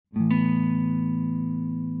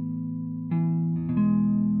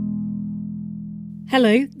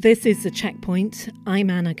Hello, this is The Checkpoint. I'm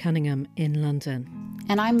Anna Cunningham in London.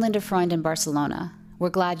 And I'm Linda Freund in Barcelona. We're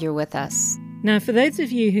glad you're with us. Now, for those of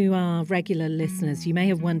you who are regular listeners, you may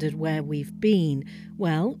have wondered where we've been.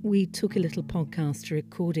 Well, we took a little podcast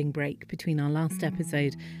recording break between our last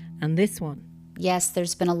episode and this one. Yes,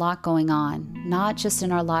 there's been a lot going on, not just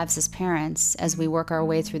in our lives as parents as we work our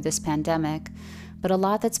way through this pandemic, but a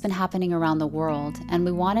lot that's been happening around the world, and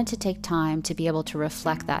we wanted to take time to be able to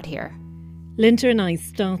reflect that here. Linda and I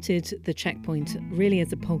started The Checkpoint really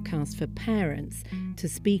as a podcast for parents to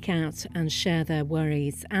speak out and share their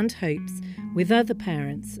worries and hopes with other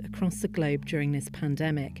parents across the globe during this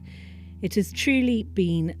pandemic. It has truly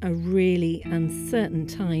been a really uncertain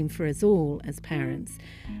time for us all as parents,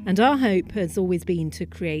 and our hope has always been to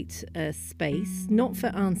create a space, not for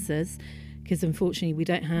answers, because unfortunately we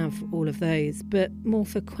don't have all of those, but more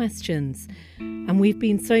for questions. And we've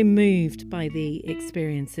been so moved by the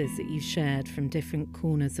experiences that you've shared from different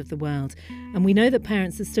corners of the world. And we know that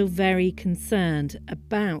parents are still very concerned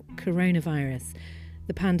about coronavirus.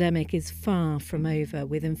 The pandemic is far from over,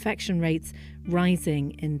 with infection rates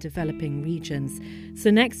rising in developing regions. So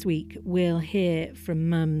next week, we'll hear from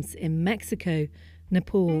mums in Mexico,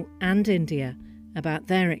 Nepal and India about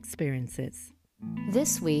their experiences.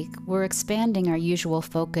 This week, we're expanding our usual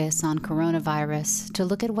focus on coronavirus to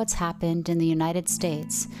look at what's happened in the United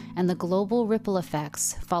States and the global ripple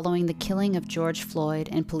effects following the killing of George Floyd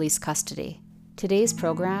in police custody. Today's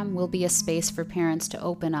program will be a space for parents to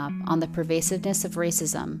open up on the pervasiveness of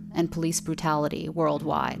racism and police brutality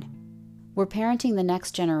worldwide. We're parenting the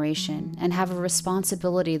next generation and have a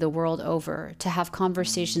responsibility the world over to have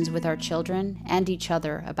conversations with our children and each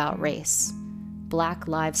other about race. Black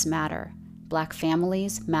lives matter. Black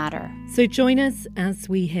families matter. So join us as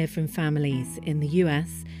we hear from families in the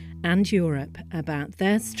US and Europe about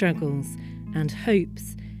their struggles and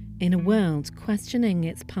hopes in a world questioning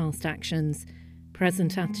its past actions,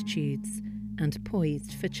 present attitudes, and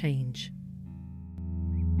poised for change.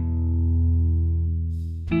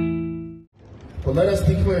 But let us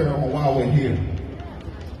be clear on why we're here.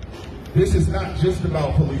 This is not just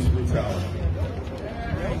about police brutality.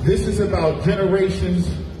 This is about generations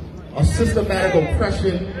of systematic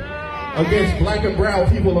oppression against black and brown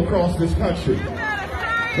people across this country.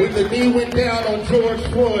 When the knee went down on George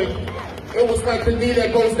Floyd, it was like the knee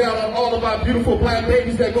that goes down on all of our beautiful black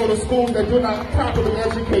babies that go to schools that do not properly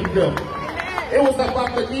educate them. It was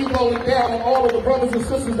about the knee going down on all of the brothers and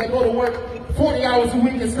sisters that go to work 40 hours a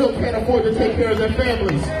week and still can't afford to take care of their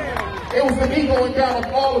families. It was the knee going down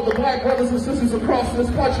on all of the black brothers and sisters across this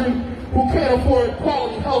country who can't afford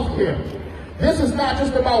quality health care. This is not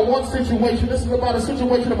just about one situation. This is about a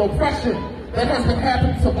situation of oppression that has been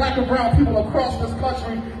happening to black and brown people across this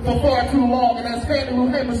country for far too long. And as Fannie Lou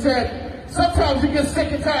Hamer said, sometimes you get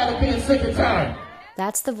sick and tired of being sick and tired.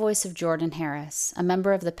 That's the voice of Jordan Harris, a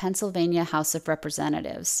member of the Pennsylvania House of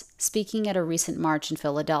Representatives, speaking at a recent march in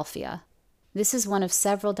Philadelphia. This is one of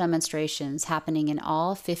several demonstrations happening in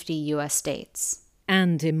all 50 U.S. states.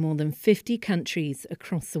 And in more than 50 countries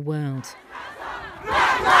across the world.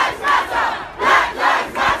 Black Lives Matter! Black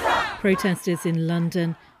Lives Matter! Protesters in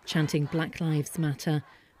London chanting Black Lives Matter.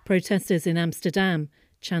 Protesters in Amsterdam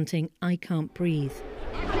chanting I Can't Breathe.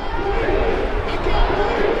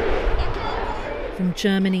 From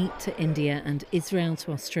Germany to India and Israel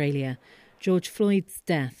to Australia, George Floyd's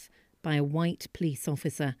death by a white police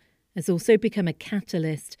officer has also become a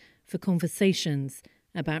catalyst for conversations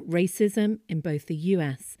about racism in both the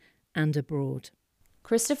US and abroad.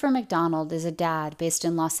 Christopher McDonald is a dad based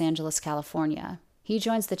in Los Angeles, California. He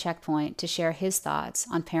joins The Checkpoint to share his thoughts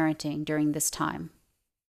on parenting during this time.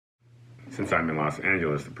 Since I'm in Los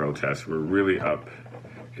Angeles, the protests were really up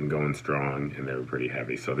and going strong, and they were pretty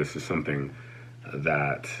heavy. So this is something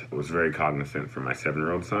that was very cognizant for my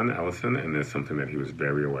 7-year-old son, Ellison, and it's something that he was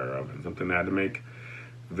very aware of and something I had to make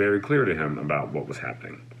very clear to him about what was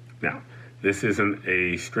happening. Now, this isn't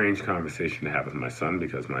a strange conversation to have with my son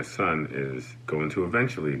because my son is going to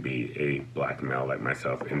eventually be a black male like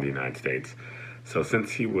myself in the United States. So since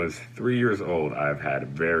he was 3 years old, I've had a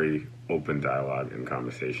very open dialogue and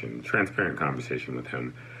conversation, transparent conversation with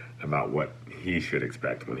him about what he should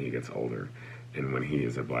expect when he gets older and when he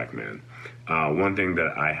is a black man. One thing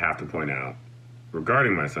that I have to point out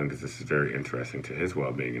regarding my son, because this is very interesting to his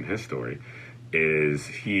well-being and his story, is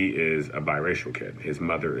he is a biracial kid. His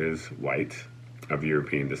mother is white, of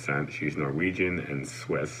European descent. She's Norwegian and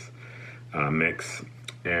Swiss mix.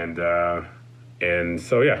 And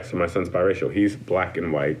so my son's biracial. He's black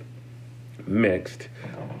and white, mixed.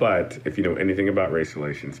 But if you know anything about race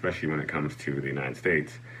relations, especially when it comes to the United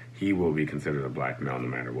States, he will be considered a black male no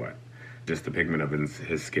matter what. just the pigment of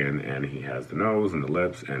his skin, and he has the nose and the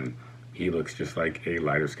lips, and he looks just like a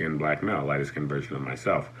lighter-skinned black male, lighter-skinned version of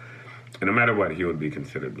myself. And no matter what, he would be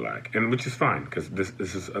considered black, and which is fine, because this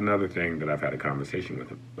is another thing that I've had a conversation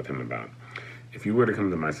with him about. If you were to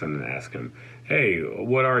come to my son and ask him, hey,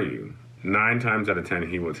 what are you? 9 times out of 10,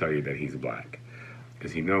 he will tell you that he's black,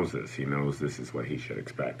 because he knows this. He knows this is what he should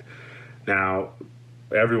expect. Now,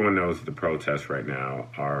 everyone knows that the protests right now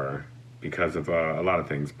are because of a lot of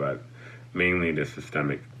things, but mainly the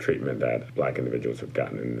systemic treatment that black individuals have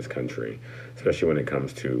gotten in this country, especially when it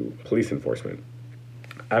comes to police enforcement.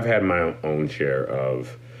 I've had my own share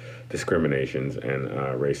of discriminations and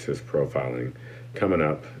racist profiling coming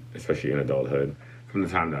up, especially in adulthood, from the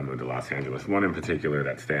time that I moved to Los Angeles. One in particular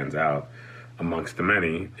that stands out amongst the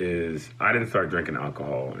many is I didn't start drinking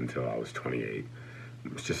alcohol until I was 28.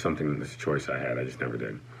 It's just something, it's a choice I had. I just never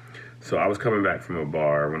did. So I was coming back from a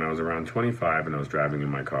bar when I was around 25, and I was driving in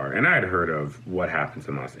my car. And I had heard of what happens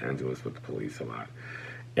in Los Angeles with the police a lot.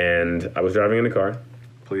 And I was driving in the car.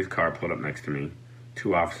 Police car pulled up next to me.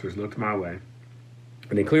 2 officers looked my way.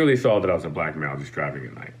 And they clearly saw that I was a black male just driving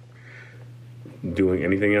at night. Doing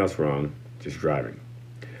anything else wrong, just driving.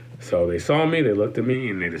 So they saw me, they looked at me,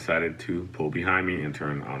 and they decided to pull behind me and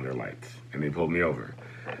turn on their lights. And they pulled me over.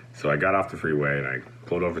 So I got off the freeway and I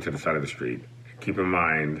pulled over to the side of the street. Keep in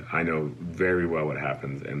mind, I know very well what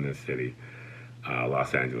happens in this city,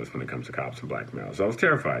 Los Angeles, when it comes to cops and black males. So I was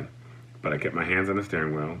terrified, but I kept my hands on the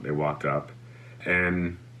steering wheel. They walked up,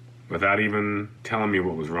 and without even telling me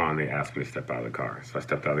what was wrong, they asked me to step out of the car. So I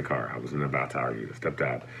stepped out of the car. I wasn't about to argue. I stepped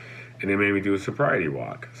out, and they made me do a sobriety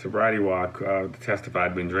walk. To testify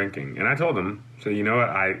I'd been drinking. And I told them, so you know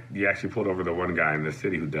what, you actually pulled over the one guy in this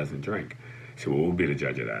city who doesn't drink. So we'll be the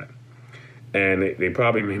judge of that. And they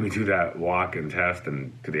probably made me do that walk and test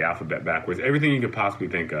and to the alphabet backwards, everything you could possibly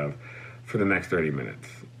think of for the next 30 minutes,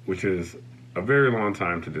 which is a very long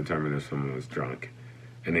time to determine if someone was drunk.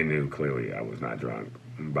 And they knew clearly I was not drunk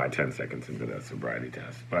by 10 seconds into that sobriety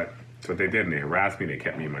test. But that's what they did, and they harassed me. They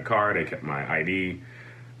kept me in my car. They kept my ID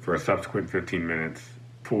for a subsequent 15 minutes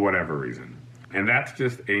for whatever reason. And that's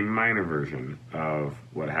just a minor version of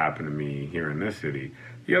what happened to me here in this city.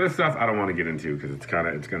 The other stuff I don't want to get into because it's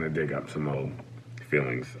going to dig up some old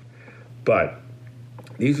feelings. But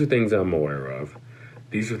these are things I'm aware of.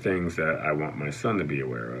 These are things that I want my son to be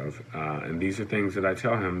aware of. And these are things that I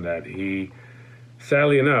tell him that he,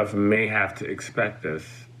 sadly enough, may have to expect this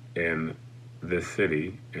in this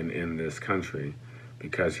city and in this country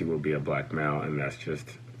because he will be a black male. And that's just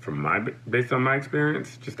based on my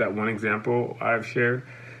experience, just that one example I've shared.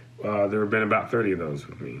 There have been about 30 of those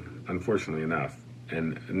with me, unfortunately enough.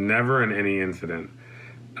 And never in any incident,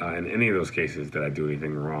 in any of those cases, did I do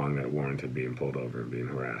anything wrong that warranted being pulled over and being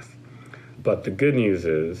harassed. But the good news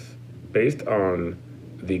is, based on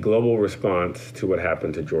the global response to what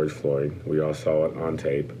happened to George Floyd, we all saw it on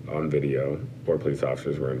tape, on video, 4 police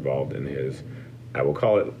officers were involved in his, I will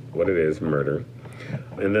call it what it is, murder.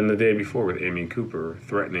 And then the day before with Amy Cooper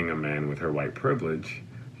threatening a man with her white privilege,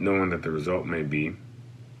 knowing that the result may be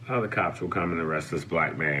the cops will come and arrest this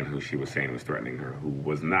black man who she was saying was threatening her, who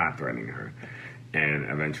was not threatening her, and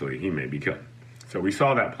eventually he may be killed. So we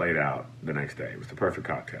saw that played out the next day. It was the perfect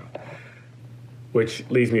cocktail. Which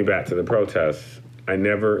leads me back to the protests. I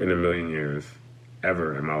never in a million years,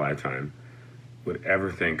 ever in my lifetime, would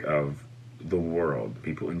ever think of the world,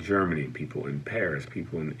 people in Germany, people in Paris,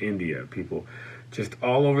 people in India, people just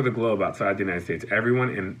all over the globe outside the United States,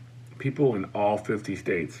 people in all 50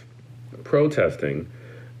 states protesting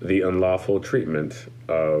the unlawful treatment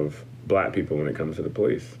of black people when it comes to the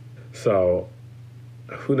police. So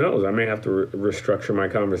who knows? I may have to restructure my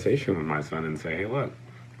conversation with my son and say, hey, look,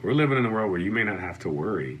 we're living in a world where you may not have to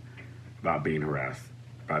worry about being harassed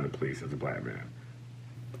by the police as a black man.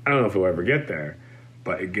 I don't know if we'll ever get there,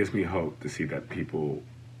 but it gives me hope to see that people,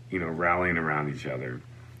 rallying around each other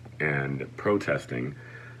and protesting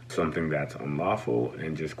something that's unlawful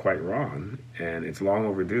and just quite wrong. And it's long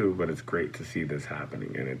overdue, but it's great to see this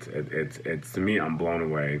happening. And it's to me, I'm blown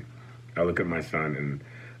away. I look at my son and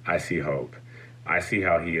I see hope. I see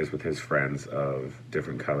how he is with his friends of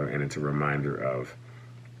different color, and it's a reminder of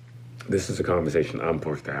this is a conversation I'm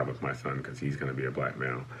forced to have with my son because he's going to be a black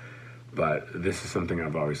male. But this is something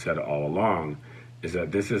I've always said all along, is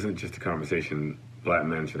that this isn't just a conversation black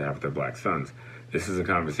men should have with their black sons. This is a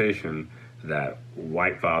conversation that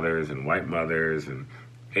white fathers and white mothers and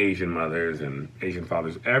Asian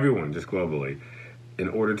fathers, everyone just globally, in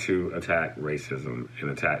order to attack racism and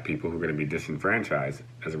attack people who are going to be disenfranchised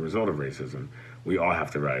as a result of racism, we all have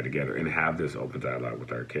to rally together and have this open dialogue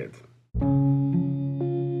with our kids.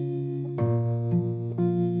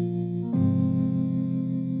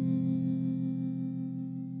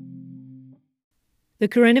 The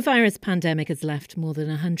coronavirus pandemic has left more than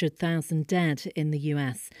 100,000 dead in the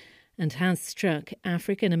US and has struck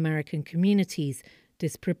African American communities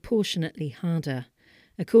disproportionately harder.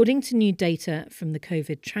 According to new data from the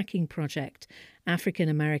COVID Tracking Project, African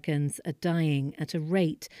Americans are dying at a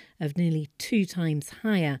rate of nearly 2 times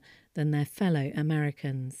higher than their fellow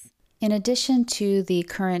Americans. In addition to the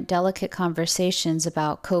current delicate conversations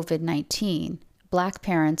about COVID-19, Black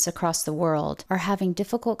parents across the world are having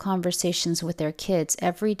difficult conversations with their kids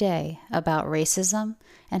every day about racism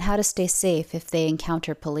and how to stay safe if they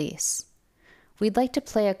encounter police. We'd like to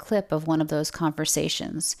play a clip of one of those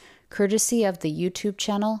conversations, courtesy of the YouTube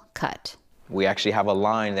channel Cut. We actually have a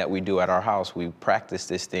line that we do at our house. We practice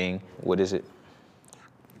this thing. What is it?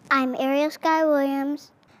 I'm Ariel Sky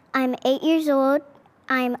Williams. I'm 8 years old.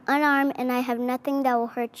 I'm unarmed and I have nothing that will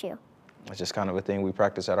hurt you. It's just kind of a thing we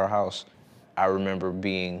practice at our house. I remember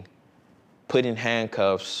being put in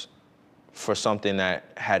handcuffs for something that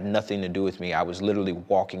had nothing to do with me. I was literally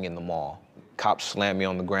walking in the mall. Cops slammed me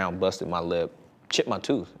on the ground, busted my lip, chipped my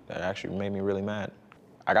tooth. That actually made me really mad.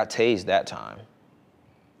 I got tased that time.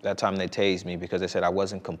 That time they tased me because they said I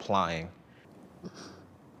wasn't complying.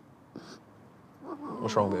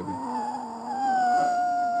 What's wrong, baby?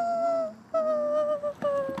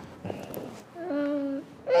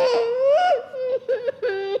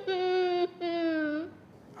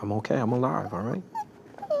 I'm okay, I'm alive, all right?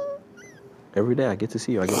 Every day I get to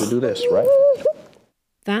see you, I get to do this, right?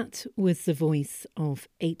 That was the voice of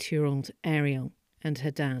 8-year-old Ariel and her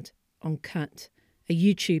dad on Cut, a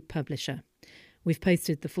YouTube publisher. We've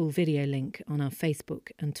posted the full video link on our Facebook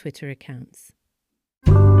and Twitter accounts.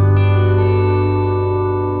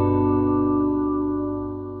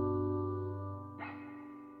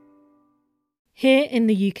 Here in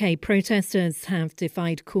the UK, protesters have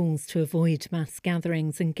defied calls to avoid mass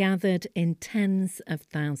gatherings and gathered in tens of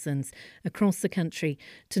thousands across the country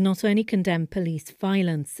to not only condemn police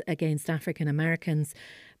violence against African Americans,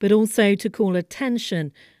 but also to call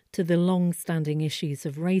attention to the long-standing issues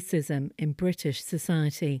of racism in British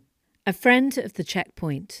society. A friend of the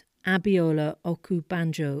Checkpoint, Abiola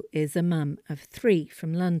Okubanjo, is a mum of 3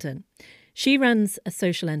 from London. She runs a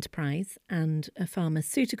social enterprise and a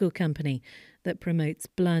pharmaceutical company that promotes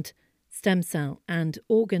blood, stem cell and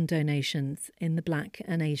organ donations in the Black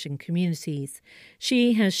and Asian communities.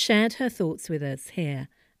 She has shared her thoughts with us here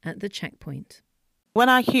at the Checkpoint. When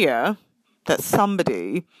I hear that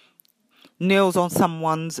somebody kneels on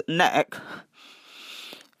someone's neck,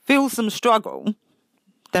 feels them struggle,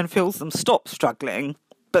 then feels them stop struggling,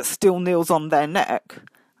 but still kneels on their neck,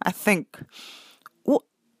 I think,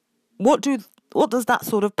 what does that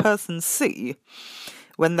sort of person see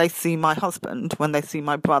when they see my husband, when they see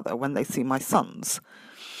my brother, when they see my sons?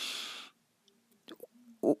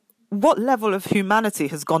 What level of humanity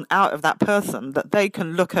has gone out of that person that they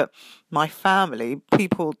can look at my family,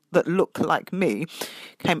 people that look like me,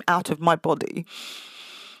 came out of my body,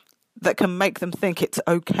 that can make them think it's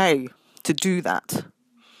okay to do that,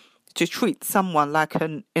 to treat someone like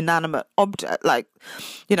an inanimate object, like,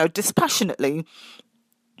 dispassionately.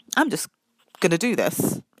 I'm just going to do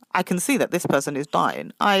this. I can see that this person is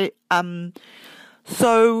dying. I am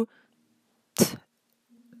so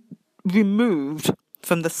removed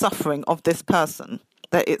from the suffering of this person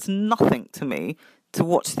that it's nothing to me to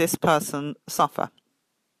watch this person suffer.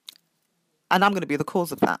 And I'm going to be the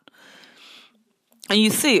cause of that. And you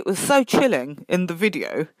see, it was so chilling in the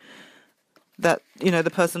video that,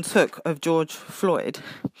 the person took of George Floyd.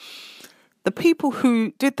 The people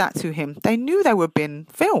who did that to him, they knew they were being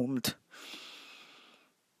filmed.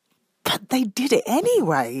 But they did it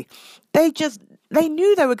anyway. They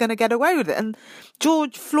knew they were going to get away with it. And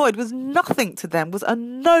George Floyd was nothing to them, was a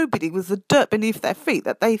nobody, was the dirt beneath their feet,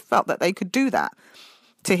 that they felt that they could do that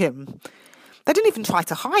to him. They didn't even try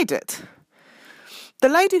to hide it. The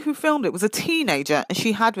lady who filmed it was a teenager, and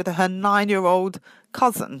she had with her 9-year-old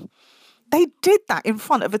cousin. They did that in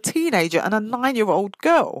front of a teenager and a 9-year-old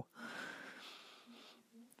girl.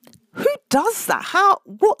 Who does that?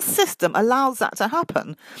 What system allows that to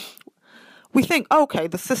happen? We think, okay,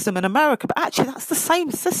 the system in America, but actually that's the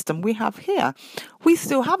same system we have here. We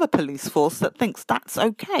still have a police force that thinks that's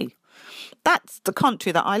okay. That's the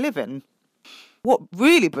country that I live in. What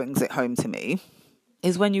really brings it home to me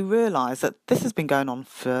is when you realise that this has been going on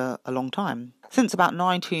for a long time. Since about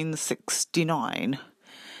 1969,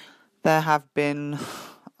 there have been,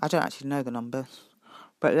 I don't actually know the numbers,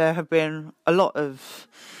 but there have been a lot of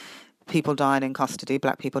people dying in custody,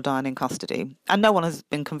 black people dying in custody, and no one has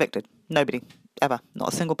been convicted. Nobody, ever.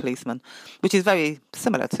 Not a single policeman, which is very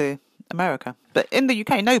similar to America. But in the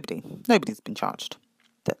UK, nobody's been charged.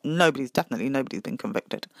 Nobody's been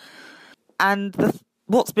convicted. And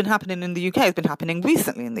what's been happening in the UK has been happening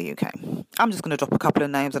recently in the UK. I'm just going to drop a couple of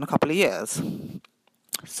names in a couple of years.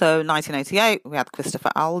 So 1988, we had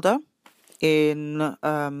Christopher Alder. In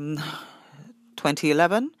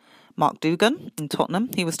 2011, Mark Dugan in Tottenham.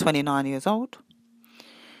 He was 29 years old.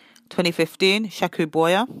 2015, Sheku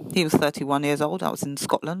Boya. He was 31 years old. That was in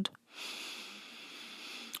Scotland.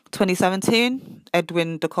 2017,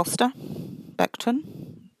 Edwin Da Costa,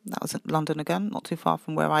 Beckton. That was in London again, not too far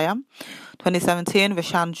from where I am. 2017,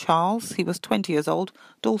 Rashan Charles. He was 20 years old.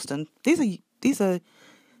 Dalston. These are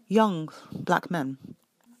young black men.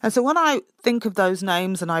 And so when I think of those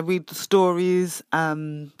names and I read the stories,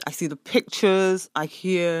 I see the pictures, I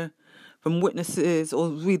hear from witnesses or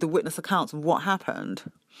read the witness accounts of what happened,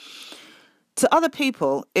 to other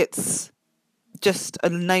people, it's just a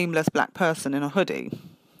nameless black person in a hoodie,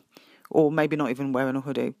 or maybe not even wearing a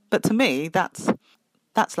hoodie. But to me, that's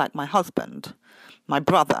like my husband, my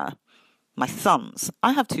brother, my sons.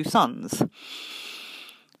 I have 2 sons.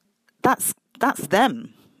 That's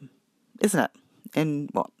them, isn't it? In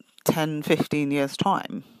 10, 15 years'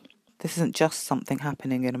 time. This isn't just something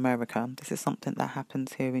happening in America. This is something that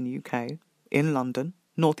happens here in UK, in London,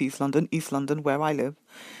 Northeast London, East London, where I live,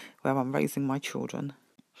 where I'm raising my children.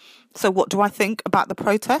 So what do I think about the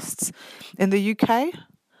protests in the UK?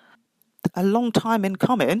 A long time in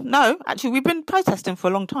coming. No, actually, we've been protesting for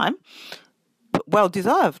a long time, but well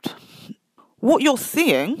deserved. What you're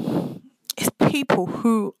seeing is people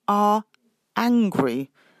who are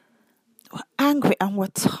angry. We're angry and we're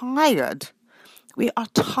tired. We are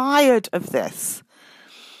tired of this.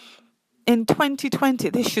 In 2020,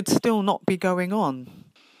 this should still not be going on.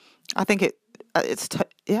 I think it's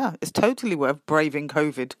totally worth braving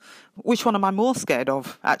COVID. Which one am I more scared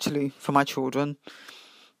of, actually, for my children?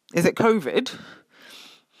 Is it COVID?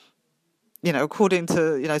 According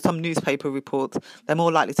to, some newspaper reports, they're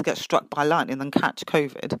more likely to get struck by lightning than catch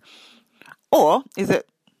COVID. Or is it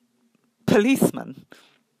policemen?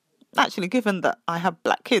 Actually, given that I have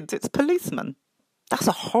black kids, it's policemen. That's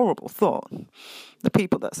a horrible thought. The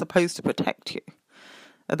people that are supposed to protect you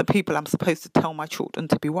are the people I'm supposed to tell my children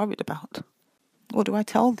to be worried about. What do I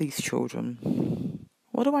tell these children?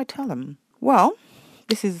 What do I tell them? Well,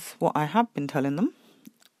 this is what I have been telling them,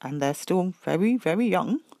 and they're still very, very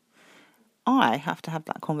young. I have to have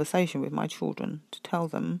that conversation with my children to tell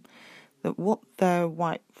them that what their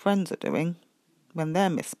white friends are doing when they're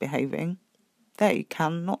misbehaving, they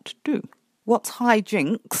cannot do. What's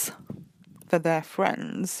hijinks for their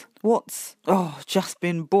friends, what's just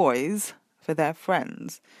been boys for their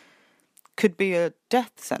friends, could be a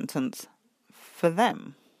death sentence for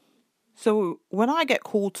them. So when I get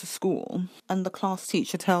called to school and the class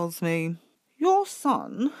teacher tells me, your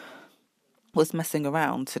son was messing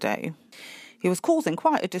around today, he was causing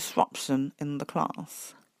quite a disruption in the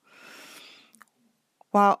class.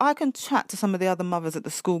 While I can chat to some of the other mothers at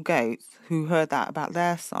the school gate who heard that about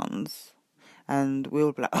their sons, and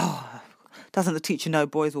we'll be like, doesn't the teacher know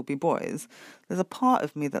boys will be boys? There's a part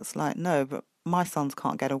of me that's like, no, but my sons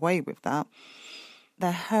can't get away with that.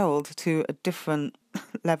 They're held to a different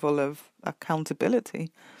level of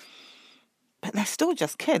accountability. But they're still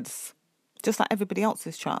just kids, just like everybody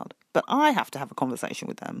else's child. But I have to have a conversation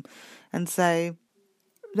with them and say,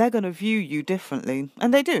 they're going to view you differently.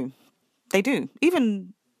 And they do. They do.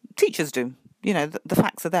 Even teachers do. The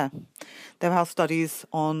facts are there. There are studies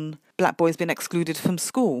on black boys being excluded from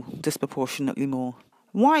school disproportionately more.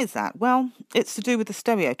 Why is that? Well, it's to do with the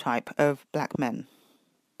stereotype of black men.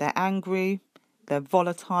 They're angry, they're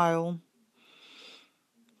volatile,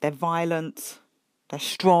 they're violent, they're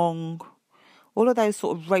strong. All of those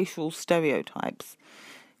sort of racial stereotypes,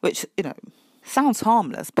 which, sounds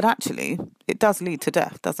harmless, but actually it does lead to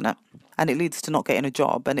death, doesn't it? And it leads to not getting a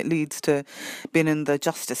job, and it leads to being in the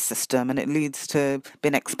justice system, and it leads to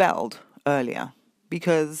being expelled earlier.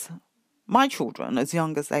 Because my children, as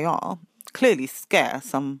young as they are, clearly scare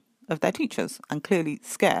some of their teachers, and clearly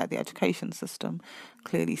scare the education system,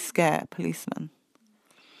 clearly scare policemen.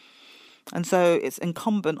 And so it's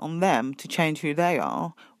incumbent on them to change who they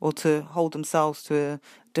are, or to hold themselves to a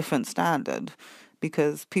different standard,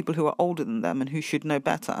 because people who are older than them and who should know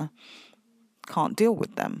better can't deal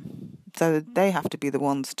with them. So they have to be the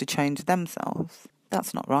ones to change themselves.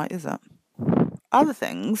 That's not right, is it? Other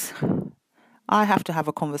things, I have to have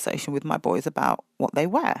a conversation with my boys about what they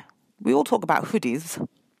wear. We all talk about hoodies.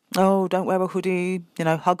 Oh, don't wear a hoodie,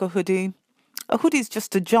 hug a hoodie. A hoodie's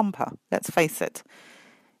just a jumper, let's face it.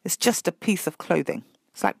 It's just a piece of clothing.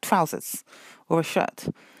 It's like trousers or a shirt.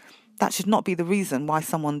 That should not be the reason why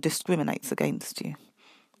someone discriminates against you.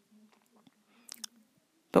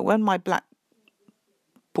 But when my black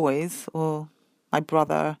boys or my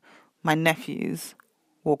brother, my nephews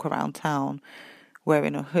walk around town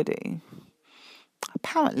wearing a hoodie.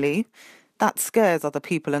 Apparently, that scares other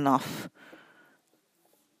people enough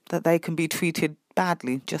that they can be treated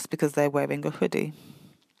badly just because they're wearing a hoodie.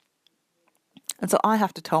 And so I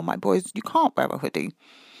have to tell my boys, you can't wear a hoodie.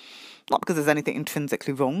 Not because there's anything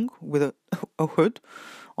intrinsically wrong with a hood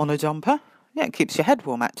on a jumper. Yeah, it keeps your head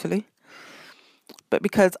warm, actually. But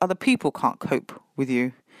because other people can't cope with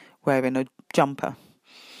you wearing a jumper.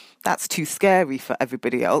 That's too scary for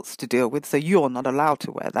everybody else to deal with, so you're not allowed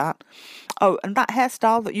to wear that. Oh, and that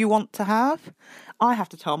hairstyle that you want to have, I have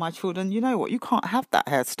to tell my children, you know what, you can't have that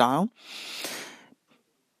hairstyle.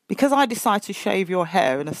 Because I decide to shave your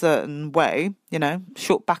hair in a certain way, you know,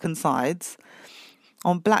 short back and sides,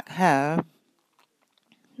 on black hair,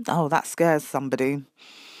 oh, that scares somebody.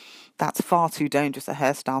 That's far too dangerous a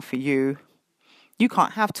hairstyle for you. You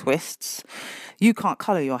can't have twists. You can't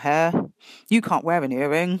colour your hair. You can't wear an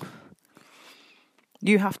earring.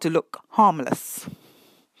 You have to look harmless.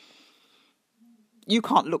 You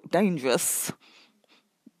can't look dangerous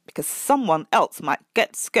because someone else might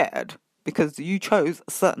get scared because you chose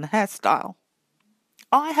a certain hairstyle.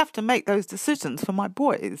 I have to make those decisions for my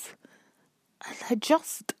boys. They're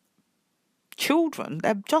just children.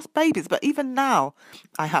 They're just babies. But even now,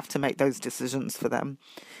 I have to make those decisions for them.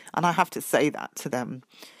 And I have to say that to them.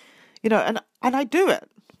 You know, and I do it.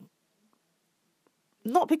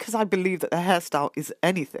 Not because I believe that the hairstyle is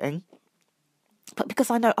anything, but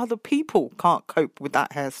because I know other people can't cope with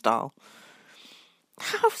that hairstyle.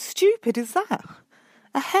 How stupid is that?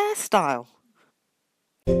 A hairstyle.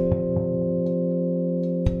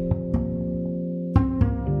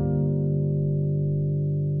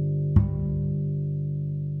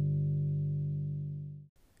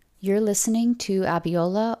 You're listening to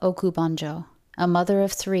Abiola Okubanjo, a mother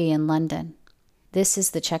of 3 in London. This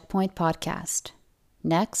is the Checkpoint Podcast.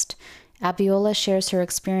 Next, Abiola shares her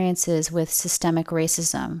experiences with systemic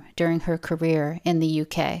racism during her career in the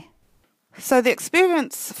UK. So the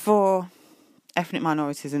experience for ethnic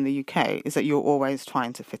minorities in the UK is that you're always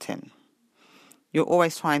trying to fit in. You're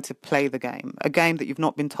always trying to play the game, a game that you've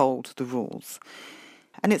not been told the rules.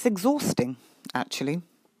 And it's exhausting, actually.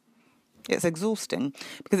 It's exhausting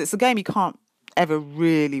because it's a game you can't ever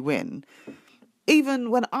really win.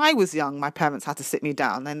 Even when I was young, my parents had to sit me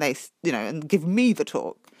down and they, and give me the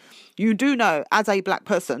talk. You do know, as a black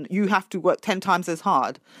person, you have to work 10 times as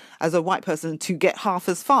hard as a white person to get half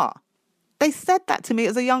as far. They said that to me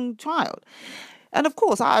as a young child. And of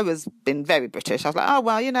course, I was been very British. I was like, oh,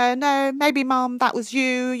 well, no, maybe mum, that was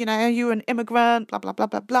you, you were an immigrant, blah, blah, blah,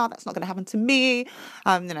 blah, blah. That's not going to happen to me.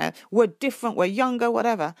 We're different, we're younger,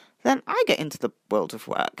 whatever. Then I get into the world of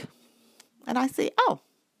work and I see, oh,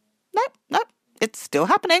 nope, it's still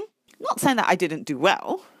happening. Not saying that I didn't do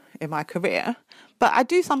well in my career, but I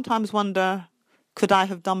do sometimes wonder, could I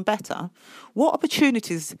have done better? What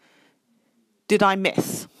opportunities did I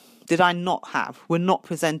miss? Did I not have? Were not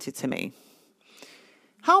presented to me?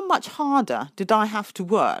 How much harder did I have to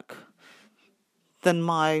work than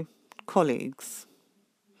my colleagues?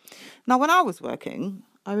 Now, when I was working,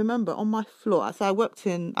 I remember on my floor, so I was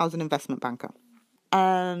an investment banker.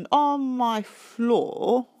 And on my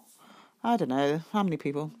floor, I don't know, how many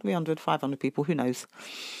people? 300, 500 people, who knows?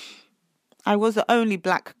 I was the only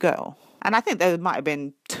black girl. And I think there might have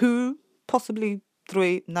been 2, possibly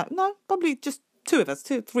 3, no, probably just 3 of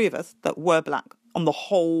us that were black on the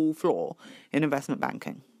whole floor in investment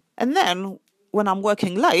banking. And then when I'm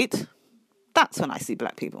working late, that's when I see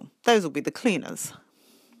black people. Those will be the cleaners.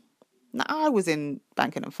 Now, I was in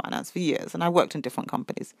banking and finance for years and I worked in different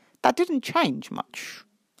companies. That didn't change much.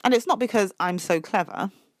 And it's not because I'm so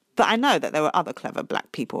clever, but I know that there were other clever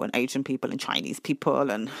black people and Asian people and Chinese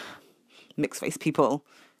people and mixed race people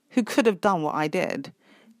who could have done what I did.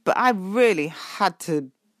 But I really had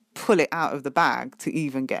to pull it out of the bag to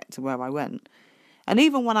even get to where I went. And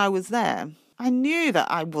even when I was there, I knew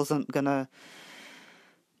that I wasn't going to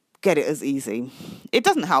get it as easy. It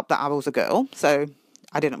doesn't help that I was a girl, so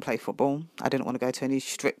I didn't play football. I didn't want to go to any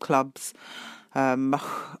strip clubs. I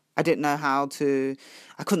didn't know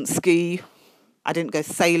I couldn't ski. I didn't go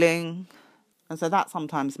sailing. And so that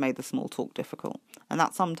sometimes made the small talk difficult. And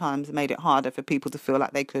that sometimes made it harder for people to feel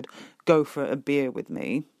like they could go for a beer with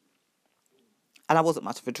me. And I wasn't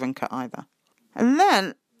much of a drinker either. And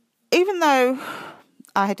then, even though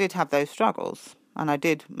I did have those struggles, and I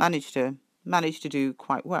did manage to do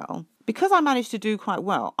quite well, because I managed to do quite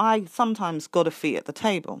well, I sometimes got a seat at the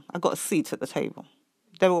table. I got a seat at the table.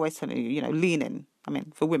 They're always telling you, lean in. I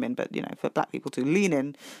mean, for women, but, for black people too, lean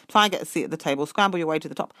in, try and get a seat at the table, scramble your way to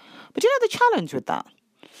the top. But the challenge with that?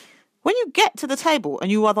 When you get to the table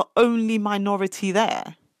and you are the only minority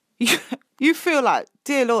there, You feel like,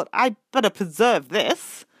 dear Lord, I better preserve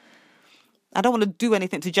this. I don't want to do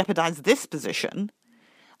anything to jeopardize this position.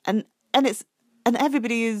 And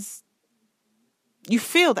everybody is, you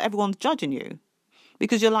feel that everyone's judging you.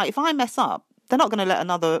 Because you're like, if I mess up, they're not going to let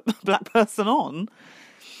another black person on.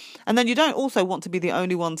 And then you don't also want to be the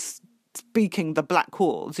only one speaking the black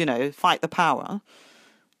cause, fight the power.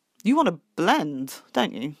 You want to blend,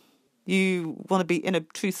 don't you? You want to be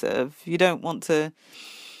inobtrusive. You don't want to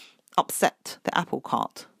upset the apple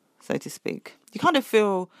cart, so to speak. You kind of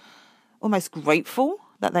feel almost grateful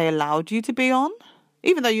that they allowed you to be on,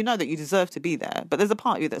 even though you know that you deserve to be there. But there's a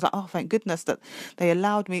part of you that's like, oh, thank goodness that they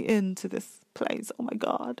allowed me into this place. Oh, my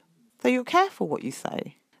God. So you're careful what you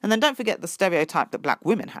say. And then don't forget the stereotype that black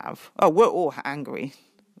women have. Oh, we're all angry.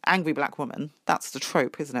 Angry black woman. That's the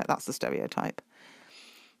trope, isn't it? That's the stereotype.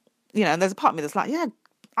 And there's a part of me that's like, yeah,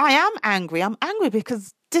 I am angry. I'm angry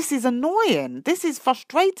because this is annoying. This is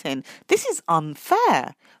frustrating. This is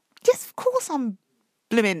unfair. Yes, of course I'm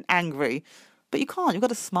blimmin' angry. But you can't. You've got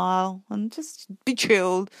to smile and just be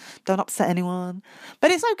chilled. Don't upset anyone.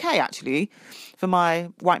 But it's okay, actually, for my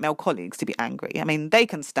white male colleagues to be angry. I mean, they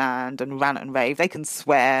can stand and rant and rave. They can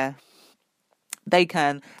swear. They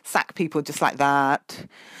can sack people just like that.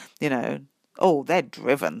 Oh, they're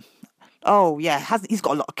driven. Oh, yeah, he's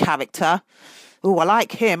got a lot of character. Oh, I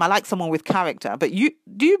like him. I like someone with character. But you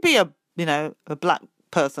be a black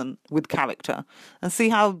person with character and see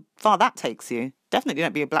how far that takes you. Definitely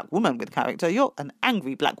don't be a black woman with character. You're an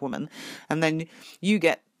angry black woman. And then you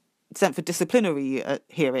get sent for disciplinary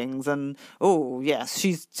hearings and, oh, yes,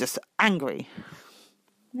 she's just angry.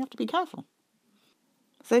 You have to be careful.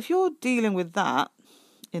 So if you're dealing with that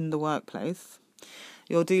in the workplace,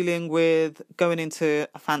 you're dealing with going into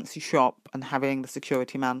a fancy shop and having the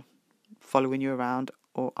security man following you around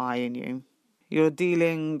or eyeing you. You're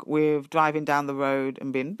dealing with driving down the road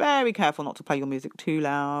and being very careful not to play your music too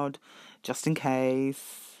loud, just in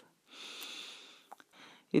case.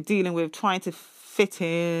 You're dealing with trying to fit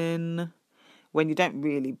in when you don't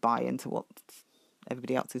really buy into what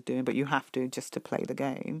everybody else is doing, but you have to just to play the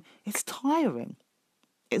game. It's tiring.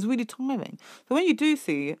 It's really tiring. So when you do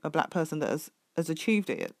see a black person that has achieved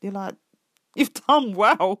it, you're like, you've done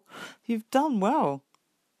well. You've done well.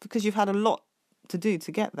 Because you've had a lot to do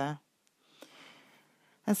to get there.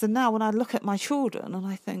 And so now when I look at my children and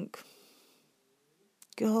I think,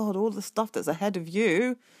 God, all the stuff that's ahead of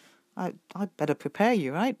you, I better prepare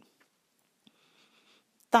you, right?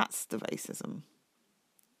 That's the racism.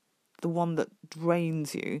 The one that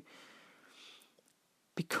drains you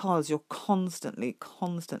because you're constantly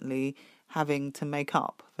having to make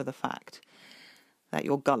up for the fact that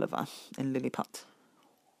you're Gulliver in Lilliput.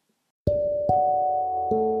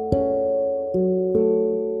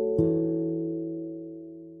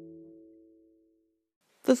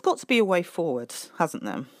 There's got to be a way forward, hasn't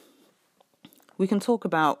there? We can talk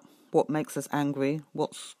about what makes us angry,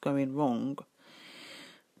 what's going wrong,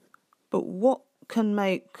 but what can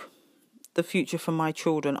make the future for my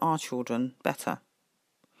children, our children, better?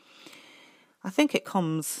 I think it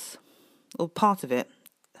comes, or part of it,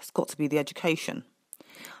 has got to be the education.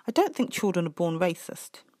 I don't think children are born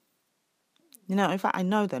racist. In fact, I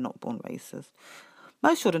know they're not born racist.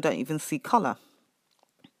 Most children don't even see colour.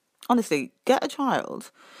 Honestly, get a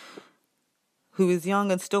child who is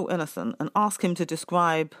young and still innocent and ask him to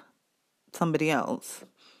describe somebody else.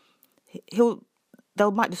 They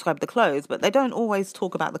might describe the clothes, but they don't always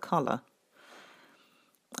talk about the colour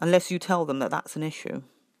unless you tell them that that's an issue.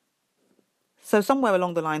 So somewhere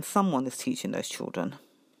along the line, someone is teaching those children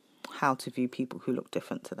how to view people who look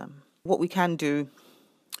different to them. What we can do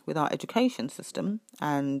with our education system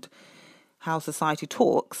and how society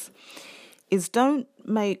talks is don't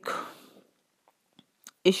make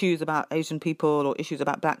issues about Asian people or issues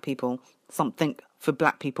about black people something for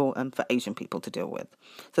black people and for Asian people to deal with.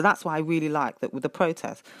 So that's why I really like that with the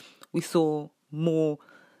protest, we saw more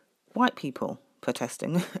white people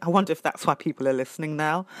protesting. I wonder if that's why people are listening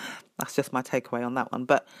now. That's just my takeaway on that one.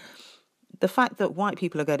 But the fact that white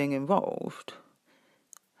people are getting involved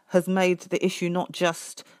has made the issue not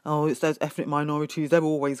just, oh, it's those ethnic minorities, they're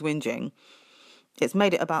always whinging. It's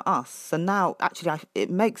made it about us. So now, actually, it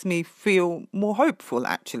makes me feel more hopeful,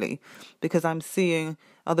 actually, because I'm seeing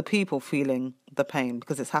other people feeling the pain,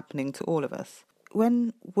 because it's happening to all of us.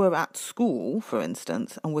 When we're at school, for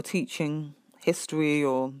instance, and we're teaching history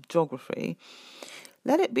or geography,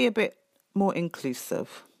 let it be a bit more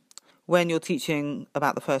inclusive. When you're teaching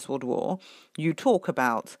about the First World War, you talk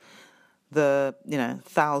about the,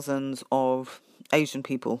 thousands of Asian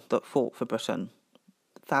people that fought for Britain,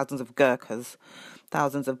 thousands of Gurkhas,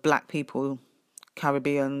 thousands of black people,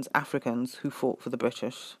 Caribbeans, Africans who fought for the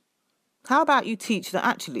British. How about you teach that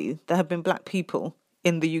actually there have been black people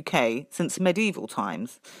in the UK since medieval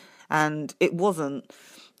times, and it wasn't,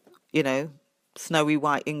 snowy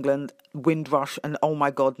white England, Windrush, and oh my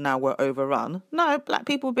God, now we're overrun. No, black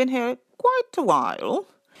people have been here quite a while,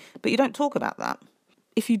 but you don't talk about that.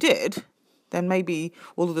 If you did, then maybe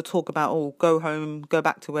all of the talk about, go home, go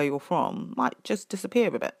back to where you're from, might just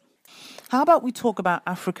disappear a bit. How about we talk about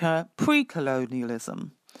Africa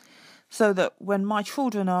pre-colonialism? So that when my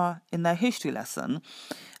children are in their history lesson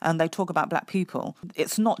and they talk about black people,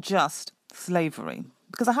 it's not just slavery.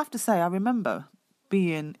 Because I have to say, I remember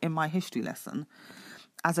being in my history lesson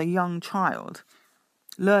as a young child,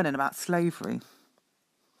 learning about slavery.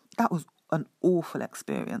 That was an awful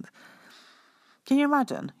experience. Can you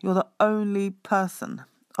imagine? You're the only person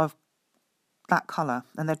of that colour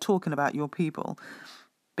and they're talking about your people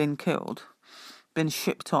being killed, been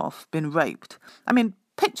shipped off, been raped. I mean,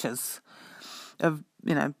 pictures of,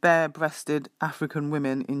 bare-breasted African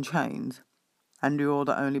women in chains and you're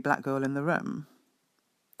the only black girl in the room.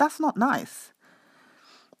 That's not nice.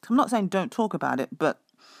 I'm not saying don't talk about it, but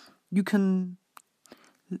you can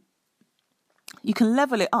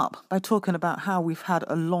level it up by talking about how we've had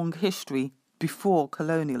a long history before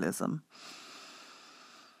colonialism.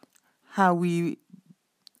 How we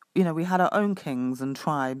had our own kings and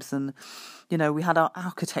tribes and, we had our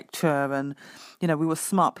architecture and, we were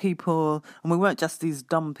smart people and we weren't just these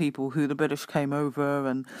dumb people who the British came over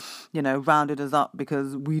and, rounded us up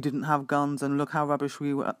because we didn't have guns and look how rubbish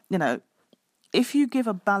we were. If you give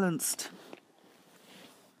a balanced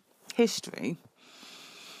history,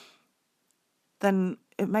 then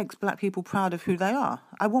it makes black people proud of who they are.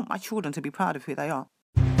 I want my children to be proud of who they are.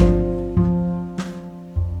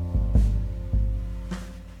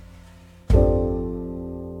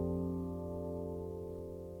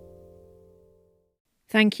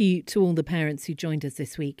 Thank you to all the parents who joined us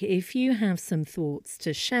this week. If you have some thoughts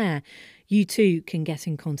to share, you too can get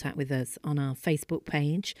in contact with us on our Facebook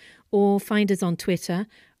page or find us on Twitter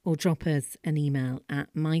or drop us an email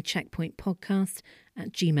at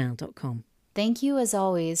mycheckpointpodcast@gmail.com. Thank you, as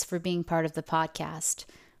always, for being part of the podcast.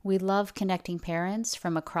 We love connecting parents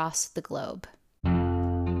from across the globe.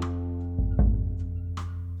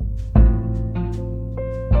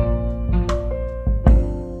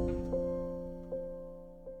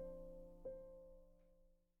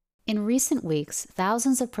 In recent weeks,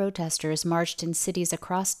 thousands of protesters marched in cities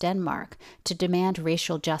across Denmark to demand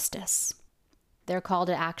racial justice. Their call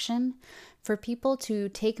to action? For people to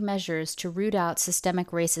take measures to root out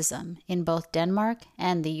systemic racism in both Denmark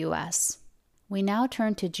and the U.S. We now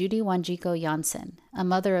turn to Judy Wanjiko Janssen, a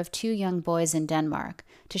mother of 2 young boys in Denmark,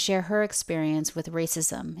 to share her experience with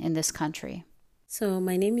racism in this country. So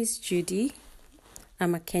my name is Judy.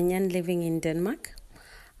 I'm a Kenyan living in Denmark.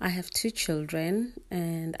 I have 2 children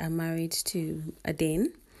and I'm married to a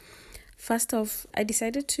Dane. First off, I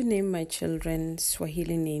decided to name my children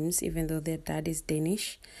Swahili names, even though their dad is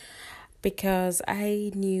Danish, because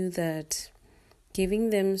I knew that giving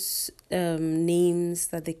them names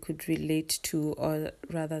that they could relate to, or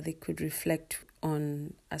rather they could reflect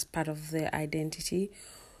on as part of their identity,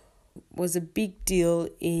 was a big deal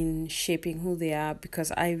in shaping who they are,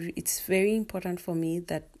 because it's very important for me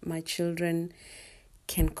that my children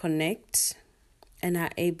can connect and are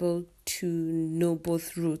able to know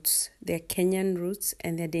both roots, their Kenyan roots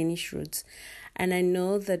and their Danish roots. And I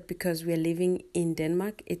know that because we're living in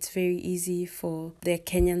Denmark, it's very easy for their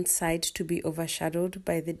Kenyan side to be overshadowed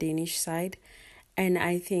by the Danish side. And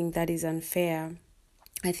I think that is unfair.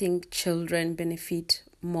 I think children benefit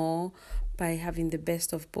more by having the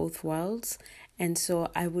best of both worlds. And so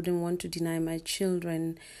I wouldn't want to deny my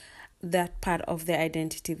children that part of their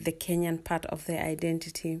identity, the Kenyan part of their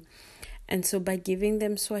identity. And so by giving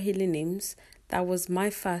them Swahili names, that was my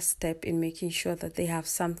first step in making sure that they have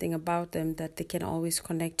something about them that they can always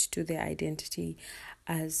connect to their identity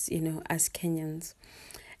as, as Kenyans.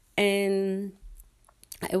 And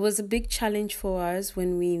it was a big challenge for us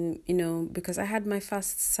when we, because I had my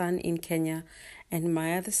first son in Kenya and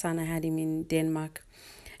my other son, I had him in Denmark.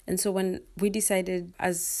 And so when we decided,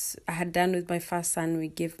 as I had done with my first son, we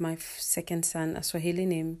gave my second son a Swahili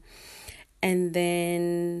name. And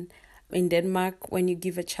then in Denmark, when you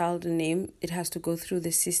give a child a name, it has to go through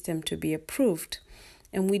the system to be approved.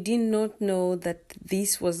 And we did not know that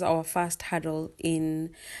this was our first hurdle in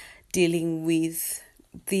dealing with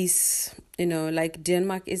this, like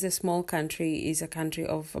Denmark is a small country, is a country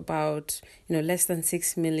of about, less than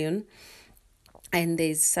 6 million. And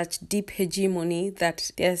there's such deep hegemony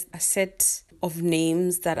that there's a set of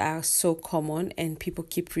names that are so common, and people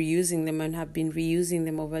keep reusing them and have been reusing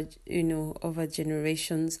them over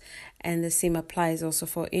generations. And the same applies also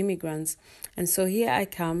for immigrants. And so here I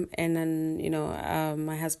come, and then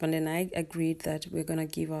my husband and I agreed that we're gonna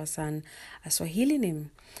give our son a Swahili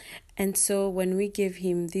name. And so when we gave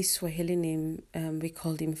him this Swahili name, we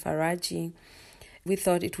called him Faraji. We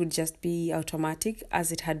thought it would just be automatic,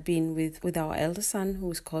 as it had been with our elder son, who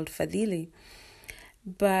was called Fadhili.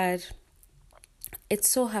 But it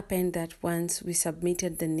so happened that once we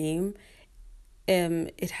submitted the name,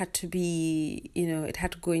 it had to be, it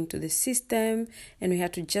had to go into the system, and we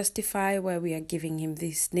had to justify why we are giving him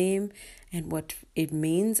this name and what it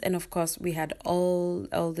means. And of course, we had all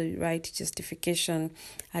the right justification.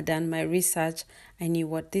 I'd done my research. I knew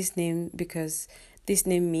what this name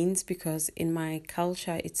means, because in my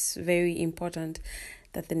culture, it's very important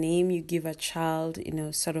that the name you give a child,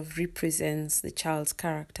 sort of represents the child's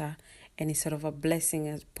character, and is sort of a blessing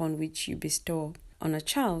upon which you bestow on a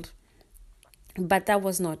child. But that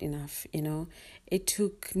was not enough, It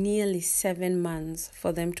took nearly 7 months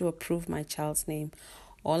for them to approve my child's name.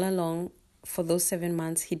 All along, for those 7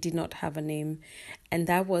 months, he did not have a name. And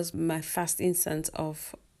that was my first instance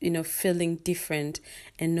of, feeling different,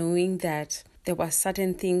 and knowing that there were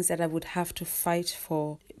certain things that I would have to fight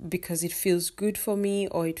for because it feels good for me,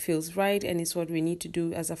 or it feels right, and it's what we need to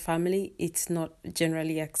do as a family. It's not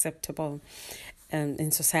generally acceptable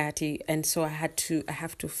in society, and so I have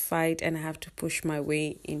to fight, and I have to push my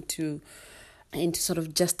way into sort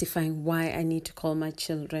of justifying why I need to call my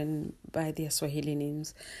children by their Swahili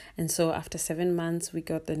names. And so after 7 months, we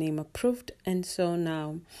got the name approved, and so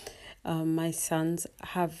now my sons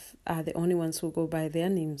are the only ones who go by their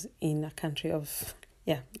names in a country of,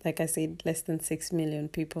 like I said, less than 6 million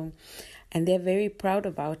people. And they're very proud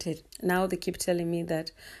about it. Now they keep telling me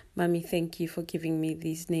that, Mommy, thank you for giving me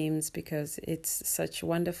these names, because it's such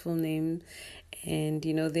wonderful name. And,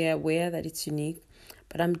 they're aware that it's unique.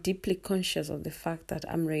 But I'm deeply conscious of the fact that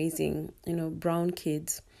I'm raising, brown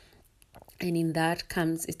kids. And in that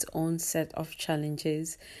comes its own set of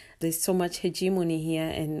challenges. There's so much hegemony here,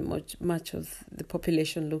 and much of the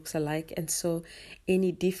population looks alike. And so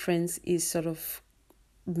any difference is sort of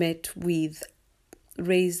met with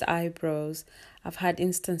raised eyebrows. I've had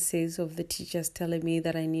instances of the teachers telling me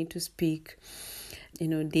that I need to speak,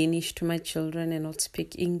 Danish to my children and not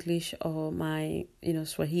speak English or my,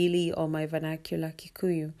 Swahili or my vernacular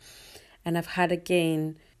Kikuyu. And I've had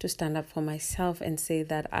again to stand up for myself and say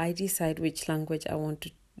that I decide which language I want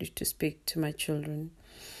to speak to my children.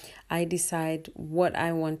 I decide what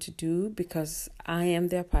I want to do, because I am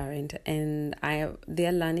their parent, and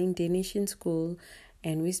they're learning Danish in school,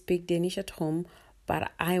 and we speak Danish at home,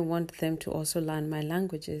 but I want them to also learn my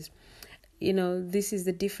languages. This is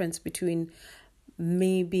the difference between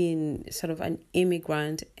me being sort of an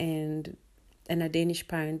immigrant and a Danish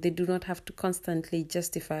parent. They do not have to constantly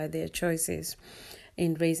justify their choices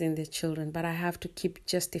in raising their children, but I have to keep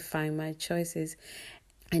justifying my choices.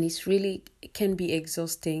 And it can be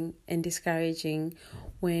exhausting and discouraging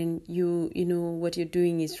when you know what you're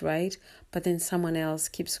doing is right, but then someone else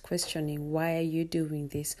keeps questioning, why are you doing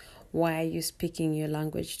this? Why are you speaking your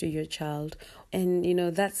language to your child? And,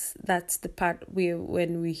 that's the part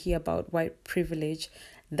when we hear about white privilege,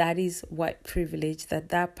 that is white privilege,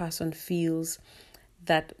 that person feels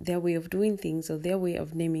that their way of doing things or their way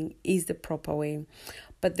of naming is the proper way.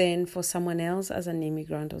 But then for someone else, as an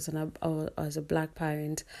immigrant or as a black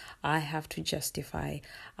parent, I have to justify.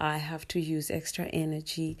 I have to use extra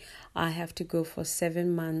energy. I have to go for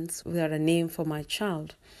 7 months without a name for my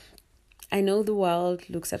child. I know the world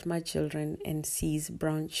looks at my children and sees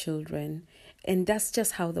brown children. And that's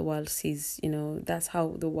just how the world sees, that's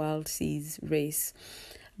how the world sees race.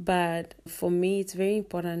 But for me, it's very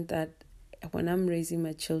important that when I'm raising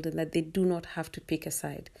my children, that they do not have to pick a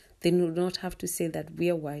side. They do not have to say that we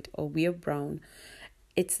are white or we are brown.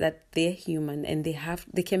 It's that they're human, and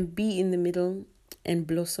they can be in the middle and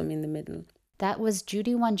blossom in the middle. That was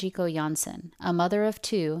Judy Wanjiko Janssen, a mother of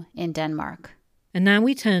 2 in Denmark. And now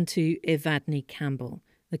we turn to Evadne Campbell,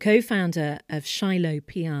 the co-founder of Shiloh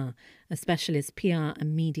PR, a specialist PR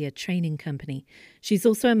and media training company. She's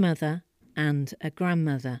also a mother and a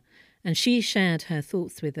grandmother, and she shared her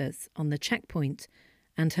thoughts with us on the checkpoint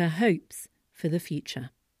and her hopes for the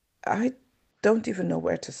future. I don't even know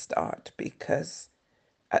where to start, because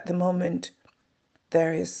at the moment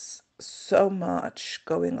there is so much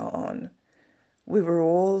going on. We were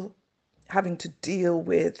all having to deal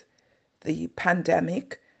with the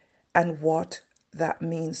pandemic and what that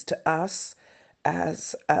means to us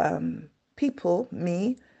as people,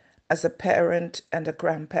 me as a parent and a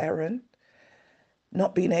grandparent.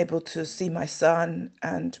 not being able to see my son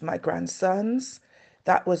and my grandsons.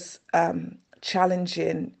 That was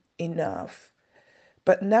challenging enough.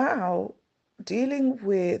 But now, dealing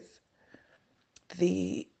with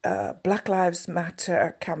the Black Lives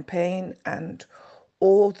Matter campaign and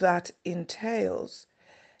all that entails,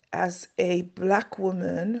 as a Black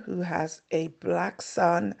woman who has a Black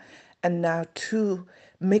son and now 2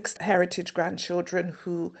 mixed heritage grandchildren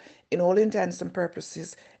who, in all intents and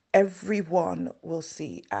purposes, everyone will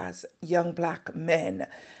see as young Black men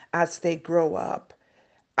as they grow up,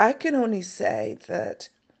 I can only say that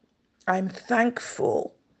I'm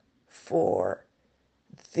thankful for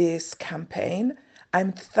this campaign.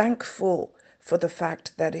 I'm thankful for the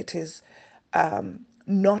fact that it is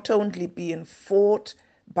not only being fought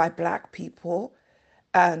by Black people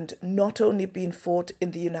and not only being fought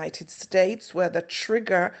in the United States, where the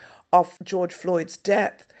trigger of George Floyd's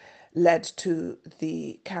death led to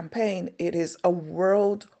the campaign, it is a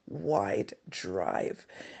worldwide drive.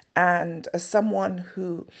 And as someone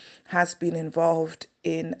who has been involved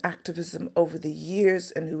in activism over the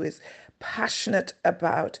years and who is passionate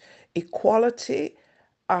about equality,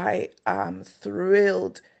 I am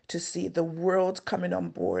thrilled to see the world coming on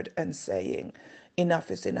board and saying,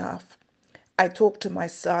 enough is enough. I talked to my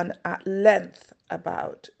son at length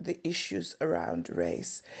about the issues around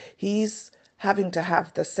race. He's having to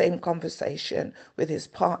have the same conversation with his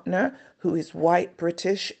partner, who is white,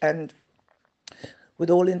 British, and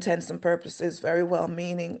with all intents and purposes, very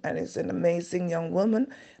well-meaning and is an amazing young woman,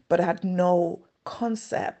 but had no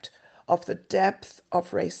concept of the depth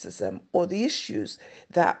of racism or the issues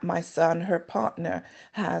that my son, her partner,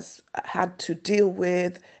 has had to deal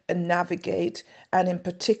with and navigate, and in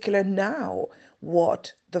particular now,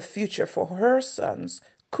 what the future for her sons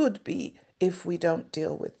could be if we don't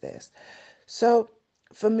deal with this. So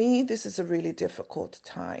for me, this is a really difficult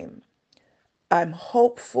time. I'm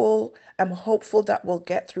hopeful that we'll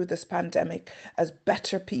get through this pandemic as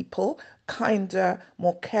better people, kinder,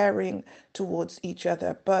 more caring towards each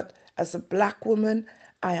other. But as a Black woman,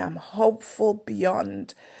 I am hopeful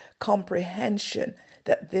beyond comprehension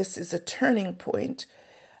that this is a turning point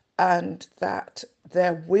and that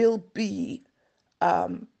there will be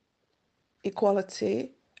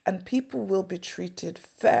equality and people will be treated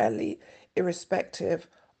fairly, irrespective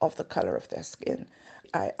of the color of their skin.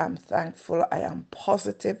 I am thankful, I am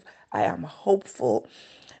positive, I am hopeful,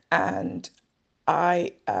 and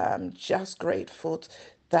I am just grateful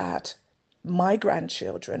that my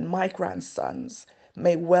grandchildren, my grandsons,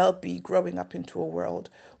 may well be growing up into a world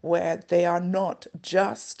where they are not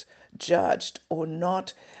just judged or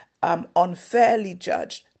not unfairly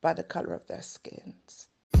judged by the color of their skins.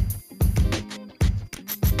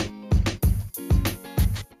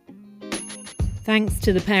 Thanks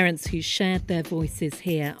to the parents who shared their voices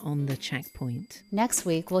here on The Checkpoint. Next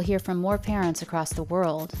week, we'll hear from more parents across the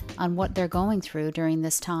world on what they're going through during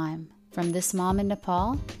this time. From this mom in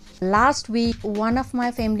Nepal. Last week, one of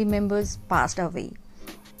my family members passed away.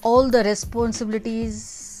 All the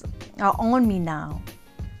responsibilities are on me now,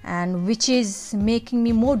 and which is making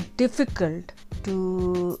me more difficult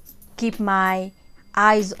to keep my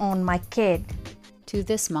eyes on my kid. To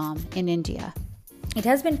this mom in India. It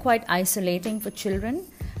has been quite isolating for children.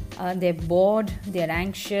 They're bored, they're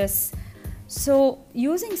anxious. So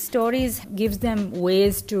using stories gives them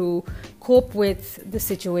ways to cope with the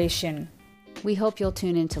situation. We hope you'll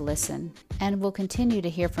tune in to listen, and we'll continue to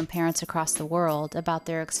hear from parents across the world about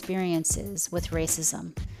their experiences with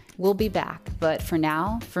racism. We'll be back, but for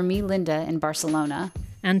now, for me, Linda, in Barcelona.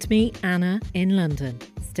 And me, Anna, in London.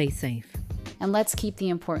 Stay safe. And let's keep the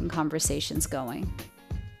important conversations going.